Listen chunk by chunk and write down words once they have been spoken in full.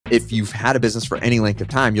If you've had a business for any length of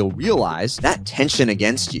time, you'll realize that tension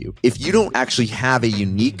against you. If you don't actually have a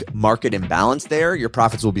unique market imbalance there, your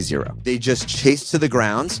profits will be zero. They just chase to the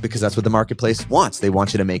ground because that's what the marketplace wants. They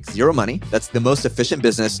want you to make zero money. That's the most efficient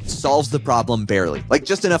business, solves the problem barely, like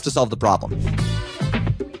just enough to solve the problem.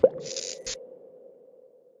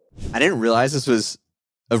 I didn't realize this was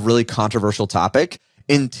a really controversial topic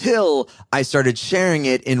until I started sharing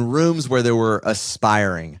it in rooms where there were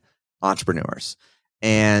aspiring entrepreneurs.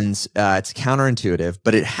 And it's counterintuitive,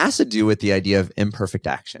 but it has to do with the idea of imperfect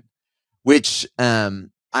action, which I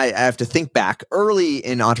have to think back early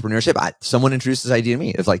in entrepreneurship. Someone introduced this idea to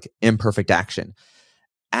me of like imperfect action.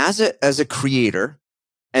 As a creator,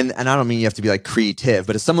 and I don't mean you have to be like creative,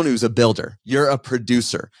 but as someone who's a builder, you're a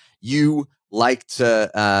producer. You like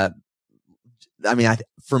to,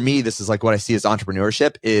 for me, this is like what I see as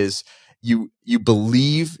entrepreneurship is you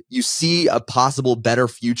believe, you see a possible better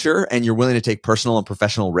future and you're willing to take personal and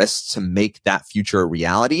professional risks to make that future a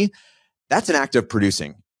reality. That's an act of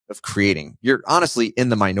producing, of creating. You're honestly in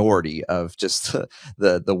the minority of just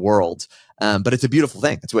the world. But it's a beautiful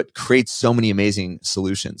thing. It's what creates so many amazing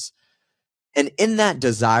solutions. And in that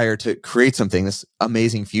desire to create something, this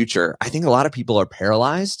amazing future, I think a lot of people are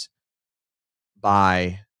paralyzed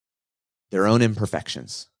by their own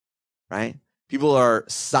imperfections, right? People are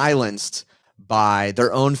silenced by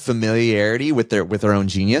their own familiarity with their own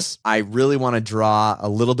genius. I really want to draw a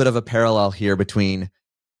little bit of a parallel here between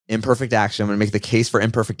imperfect action. I'm going to make the case for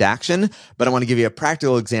imperfect action, but I want to give you a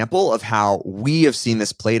practical example of how we have seen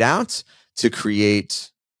this played out to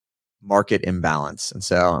create market imbalance. And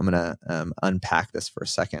so I'm going to unpack this for a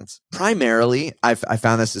second. Primarily, I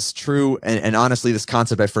found this is true. And honestly, this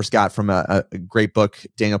concept I first got from a great book,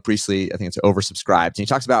 Daniel Priestley. I think it's Oversubscribed. And he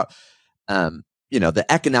talks about, the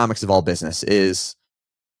economics of all business is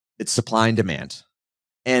it's supply and demand.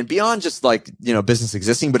 And beyond just like, business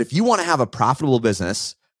existing, but if you want to have a profitable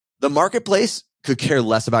business, the marketplace could care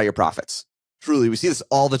less about your profits. Truly, we see this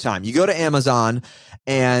all the time. You go to Amazon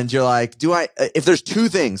and you're like, if there's two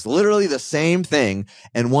things, literally the same thing,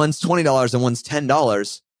 and one's $20 and one's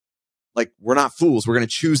 $10, like we're not fools. We're going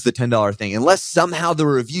to choose the $10 thing. Unless somehow the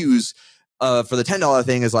reviews for the $10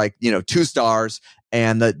 thing is like, 2 stars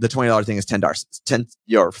and the $20 thing is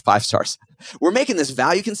 $10, 5 stars. We're making this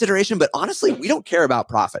value consideration, but honestly, we don't care about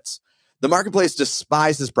profits. The marketplace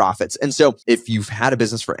despises profits. And so if you've had a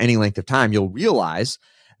business for any length of time, you'll realize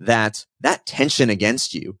that tension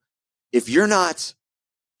against you, if you're not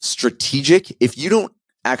strategic, if you don't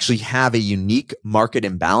actually have a unique market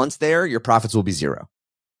imbalance there, your profits will be zero.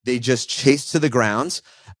 They just chase to the ground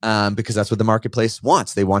because that's what the marketplace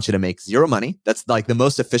wants. They want you to make zero money. That's like the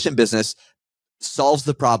most efficient business, solves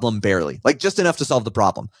the problem barely, like just enough to solve the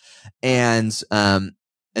problem. And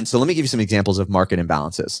so let me give you some examples of market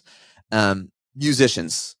imbalances.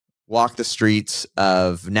 Musicians walk the streets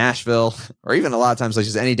of Nashville, or even a lot of times like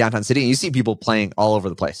just any downtown city, and you see people playing all over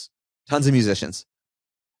the place. Tons of musicians.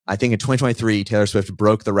 I think in 2023, Taylor Swift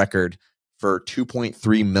broke the record for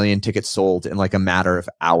 2.3 million tickets sold in like a matter of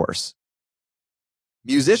hours.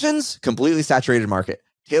 Musicians, completely saturated market.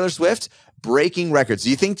 Taylor Swift breaking records. Do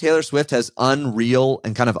you think Taylor Swift has unreal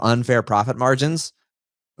and kind of unfair profit margins?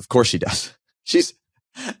 Of course she does.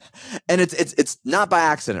 And it's not by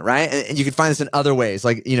accident, right? And you can find this in other ways.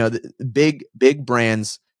 Like, big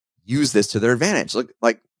brands use this to their advantage. Look,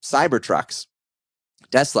 like Cybertrucks,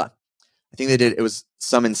 Tesla. I think it was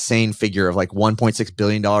some insane figure of like $1.6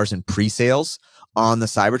 billion in pre-sales on the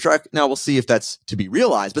Cybertruck. Now we'll see if that's to be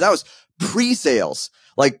realized, but that was pre-sales,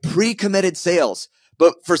 like pre-committed sales,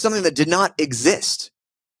 but for something that did not exist.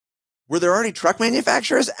 Were there already truck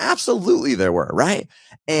manufacturers? Absolutely there were, right?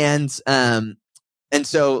 And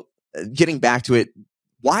so getting back to it,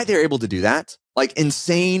 why they're able to do that, like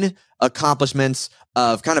insane accomplishments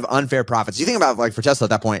of kind of unfair profits. You think about like for Tesla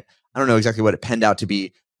at that point, I don't know exactly what it penned out to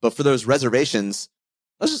be, but for those reservations,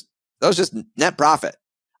 that was just net profit.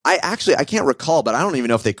 I can't recall, but I don't even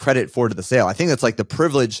know if they credit forward to the sale. I think that's like the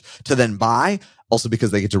privilege to then buy, also because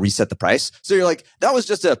they get to reset the price. So you're like, that was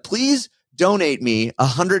just please donate me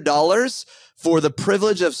 $100 for the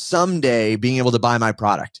privilege of someday being able to buy my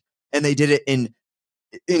product. And they did it in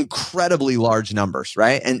incredibly large numbers,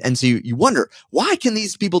 right? And so you wonder, why can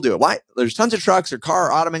these people do it? Why? There's tons of trucks or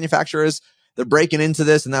auto manufacturers. They're breaking into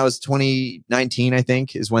this. And that was 2019, I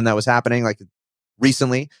think, is when that was happening. Like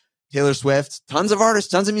recently, Taylor Swift, tons of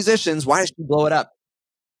artists, tons of musicians. Why does she blow it up?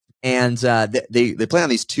 And they play on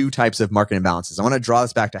these two types of market imbalances. I want to draw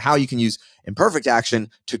this back to how you can use imperfect action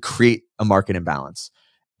to create a market imbalance.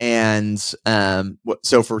 And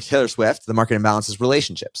so for Taylor Swift, the market imbalance is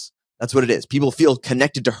relationships. That's what it is. People feel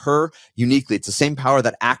connected to her uniquely. It's the same power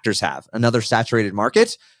that actors have. Another saturated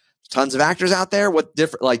market. tons of actors out there. What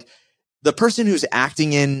different, like the person who's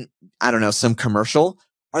acting in, I don't know, some commercial,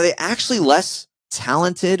 are they actually less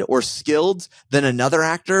talented or skilled than another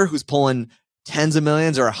actor who's pulling tens of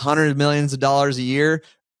millions or $100 million a year,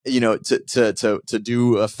 to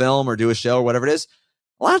do a film or do a show or whatever it is?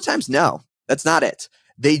 A lot of times, no, that's not it.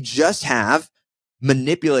 They just have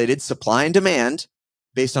manipulated supply and demand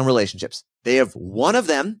based on relationships. They have one of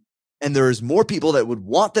them, and there's more people that would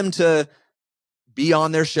want them to be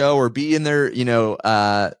on their show or be in their,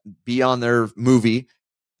 be on their movie.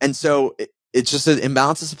 And so it's just an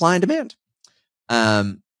imbalance of supply and demand.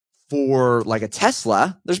 For like a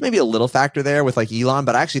Tesla, there's maybe a little factor there with like Elon,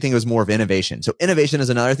 but I actually think it was more of innovation. So innovation is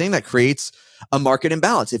another thing that creates a market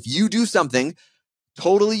imbalance. If you do something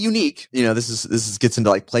totally unique, this gets into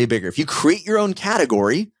like play bigger. If you create your own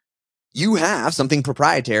category, you have something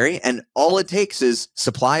proprietary, and all it takes is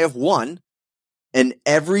supply of one, and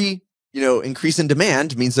every, increase in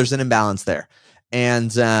demand means there's an imbalance there.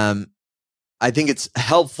 And, I think it's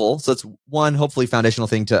helpful. So it's one, hopefully foundational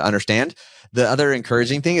thing to understand. The other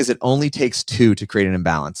encouraging thing is it only takes two to create an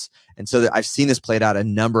imbalance. And so I've seen this played out a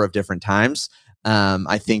number of different times.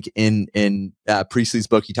 I think in Priestley's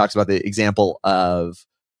book, he talks about the example of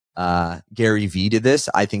Gary Vee did this.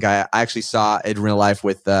 I think I actually saw it in real life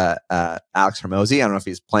with Alex Hormozy. I don't know if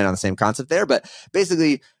he's playing on the same concept there, but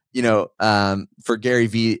basically, for Gary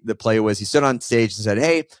Vee, the play was he stood on stage and said,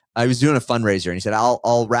 "Hey, I was doing a fundraiser," and he said,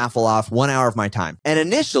 I'll raffle off 1 hour of my time. And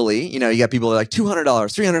initially, you got people that are like $200,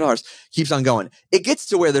 $300, keeps on going. It gets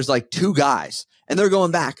to where there's like two guys and they're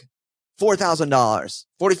going back $4,000,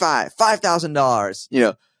 $45,000,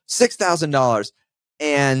 $5,000, $6,000.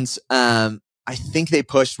 And, I think they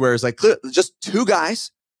pushed where it's like just two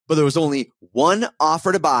guys, but there was only one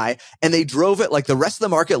offer to buy, and they drove it like the rest of the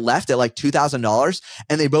market left at like $2,000,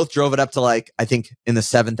 and they both drove it up to like, I think in the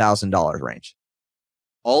 $7,000 range.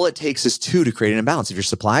 All it takes is two to create an imbalance. If your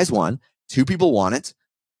supply is one, two people want it,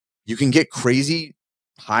 you can get crazy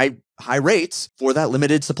high rates for that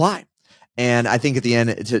limited supply. And I think at the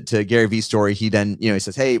end, to Gary Vee's story, he then, he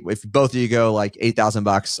says, "Hey, if both of you go like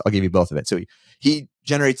 $8,000, I'll give you both of it." So he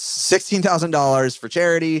generates $16,000 for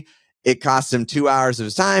charity. It costs him 2 hours of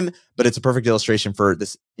his time, but it's a perfect illustration for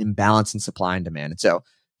this imbalance in supply and demand. And so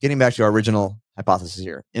getting back to our original hypothesis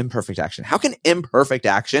here, imperfect action. How can imperfect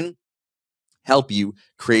action help you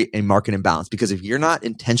create a market imbalance? Because if you're not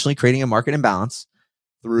intentionally creating a market imbalance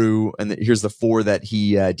through, and here's the four that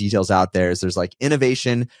he details out there, is there's like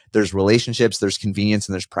innovation, there's relationships, there's convenience,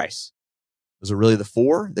 and there's price. Those are really the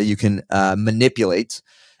four that you can manipulate.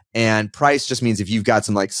 And price just means if you've got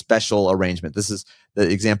some like special arrangement. This is the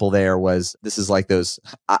example there was, this is like those,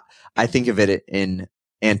 I think of it in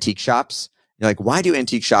antique shops. You're like, why do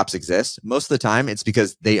antique shops exist? Most of the time it's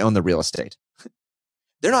because they own the real estate.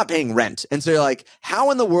 They're not paying rent. And so you're like,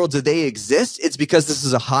 how in the world do they exist? It's because this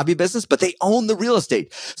is a hobby business, but they own the real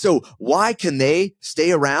estate. So why can they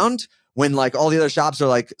stay around when like all the other shops are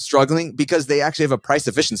like struggling? Because they actually have a price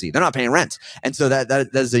efficiency. They're not paying rent. And so that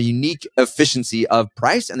is a unique efficiency of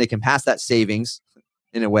price, and they can pass that savings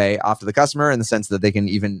in a way off to the customer in the sense that they can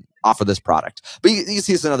even offer this product. But you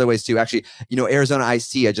see this in other ways too. Actually, Arizona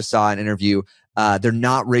Iced Tea, I just saw an interview. They're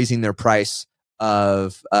not raising their price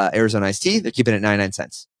of Arizona Iced Tea. They're keeping it 99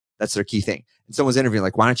 cents. That's their key thing. And someone's interviewing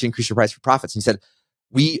like, why don't you increase your price for profits? And he said,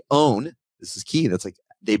 we own, this is key. That's like,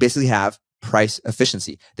 they basically have price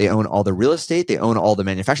efficiency. They own all the real estate. They own all the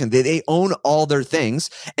manufacturing. They own all their things.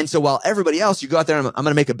 And so while everybody else, you go out there and I'm going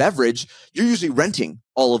to make a beverage, you're usually renting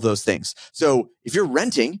all of those things. So if you're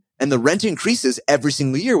renting and the rent increases every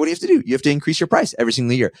single year, what do you have to do? You have to increase your price every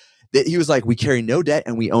single year. He was like, we carry no debt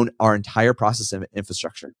and we own our entire process and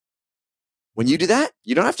infrastructure. When you do that,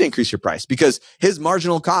 you don't have to increase your price because his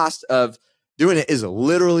marginal cost of doing it is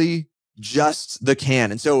literally just the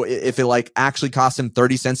can. And so if it like actually costs him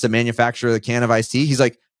 30 cents to manufacture the can of iced tea, he's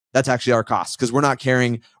like, that's actually our cost because we're not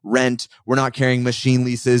carrying rent. We're not carrying machine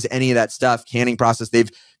leases, any of that stuff, canning process.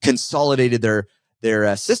 They've consolidated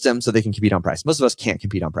their system so they can compete on price. Most of us can't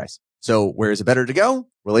compete on price. So where is it better to go?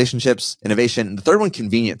 Relationships, innovation. And the third one,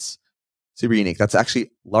 convenience. Super unique. That's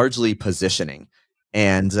actually largely positioning.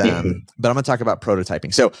 And, but I'm going to talk about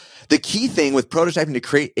prototyping. So the key thing with prototyping to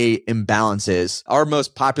create a imbalance is our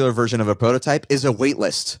most popular version of a prototype is a wait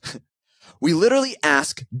list. We literally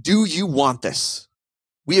ask, do you want this?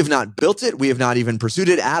 We have not built it. We have not even pursued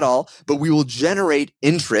it at all, but we will generate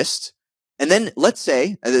interest. And then let's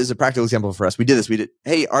say, this is a practical example for us. We did this.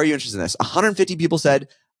 Hey, are you interested in this? 150 people said,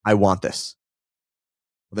 I want this.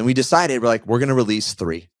 Well, then we decided we're going to release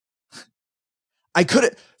 3.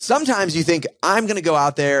 Sometimes you think I'm going to go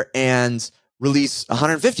out there and release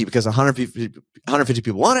 150 because 150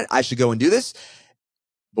 people want it. I should go and do this.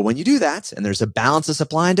 But when you do that and there's a balance of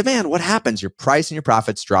supply and demand, what happens? Your price and your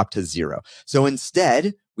profits drop to zero. So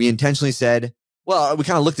instead, we intentionally said, well, we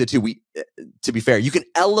kind of looked at it too. To be fair, you can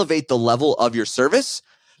elevate the level of your service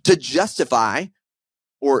to justify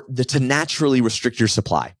or to naturally restrict your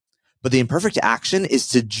supply. But the imperfect action is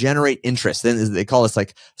to generate interest. Then they call this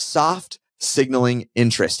like soft signaling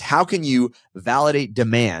interest. How can you validate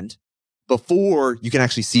demand before you can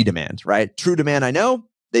actually see demand, right? True demand, I know,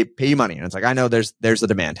 they pay you money. And it's like, I know there's a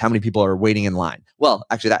demand. How many people are waiting in line? Well,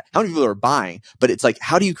 actually how many people are buying? But it's like,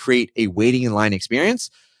 how do you create a waiting in line experience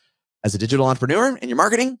as a digital entrepreneur in your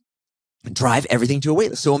marketing and drive everything to a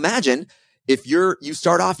wait list? So imagine if you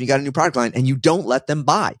start off, you got a new product line and you don't let them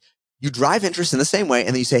buy. You drive interest in the same way.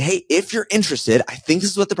 And then you say, hey, if you're interested, I think this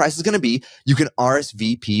is what the price is going to be. You can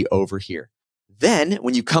RSVP over here. Then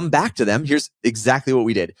when you come back to them, here's exactly what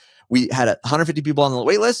we did. We had 150 people on the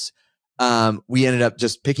wait list. We ended up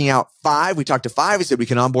just picking out 5. We talked to 5. We said we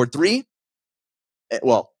can onboard 3.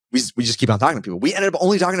 Well, we just keep on talking to people. We ended up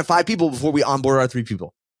only talking to 5 people before we onboarded our 3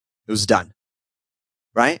 people. It was done.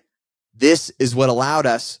 Right? This is what allowed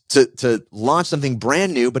us to launch something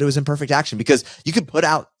brand new, but it was imperfect action because you could put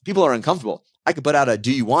out, people are uncomfortable. I could put out a,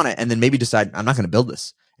 do you want it? And then maybe decide, I'm not going to build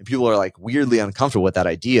this. And people are like weirdly uncomfortable with that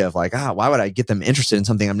idea of like, why would I get them interested in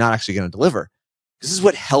something I'm not actually going to deliver? This is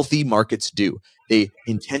what healthy markets do. They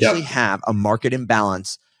intentionally have a market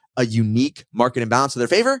imbalance, a unique market imbalance to their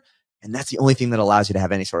favor. And that's the only thing that allows you to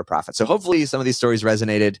have any sort of profit. So hopefully some of these stories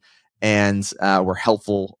resonated and were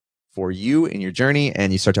helpful for you in your journey,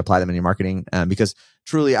 and you start to apply them in your marketing. Because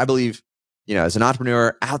truly, I believe, as an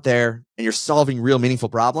entrepreneur out there and you're solving real meaningful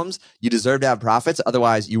problems, you deserve to have profits.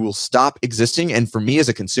 Otherwise, you will stop existing. And for me as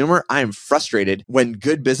a consumer, I am frustrated when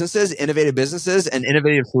good businesses, innovative businesses, and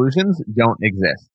innovative solutions don't exist.